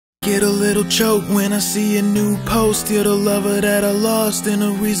Get a little choked when I see a new post. You're the lover that I lost and the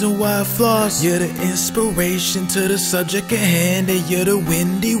reason why I floss. You're the inspiration to the subject at hand, and you're the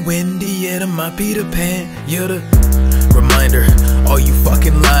windy, yeah, the my Peter Pan. You're the reminder, all you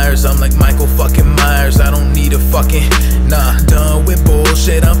fucking liars. I'm like Michael fucking Myers, I don't need a fucking, done with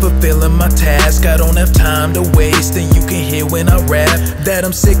bullshit, I'm fulfilling my task. I don't have time to waste, and you can hear when I rap that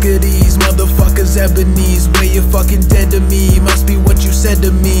I'm sick of these motherfuckers Ebony's. Where you fucking dead to me, must be what you said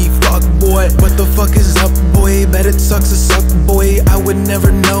to me. Fuck boy, what the fuck is up boy? Bet it sucks to suck boy. I would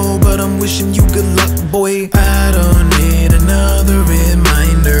never know, but I'm wishing you good luck boy. I don't need another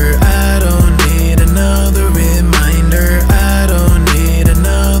reminder, I don't need another reminder, I don't need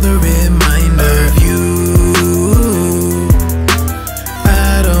another reminder of you.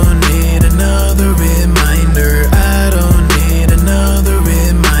 I don't need another reminder, I don't need another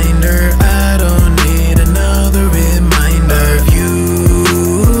reminder, I don't need another reminder of you.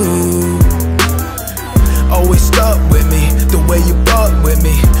 Always stuck with me, the way you fuck with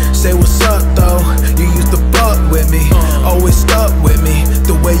me. Say what's up though, you used to fuck with me. Always stuck with me,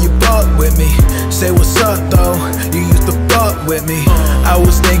 the way you fuck with me. Say what's up though, you used to fuck with me. I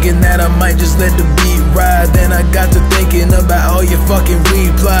was thinking that I might just let the beat ride, then I got to thinking about all your fucking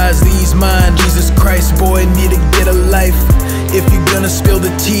replies. These mine, Jesus Christ boy, need to get a life. If you're gonna spill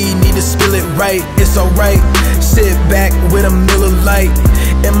the tea, need to spill it right. It's alright, sit back with a Miller Lite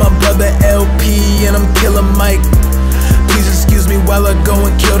and my brother LP, and I'm Killer Mike. Please excuse me while I go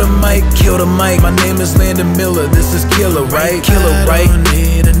and kill the mic, kill the mic. My name is Landon Miller, this is Killer, right? Killer, right? I don't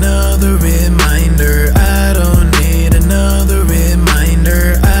need another reminder, I don't need another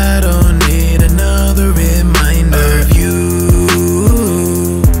reminder, I don't need another reminder of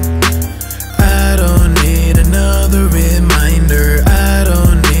you. I don't need another reminder, I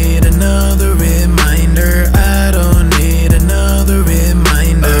don't need another reminder, I don't need another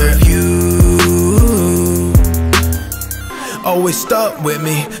reminder of you. Always stuck with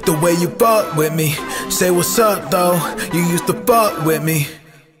me, the way you fuck with me. Say what's up though, you used to fuck with me.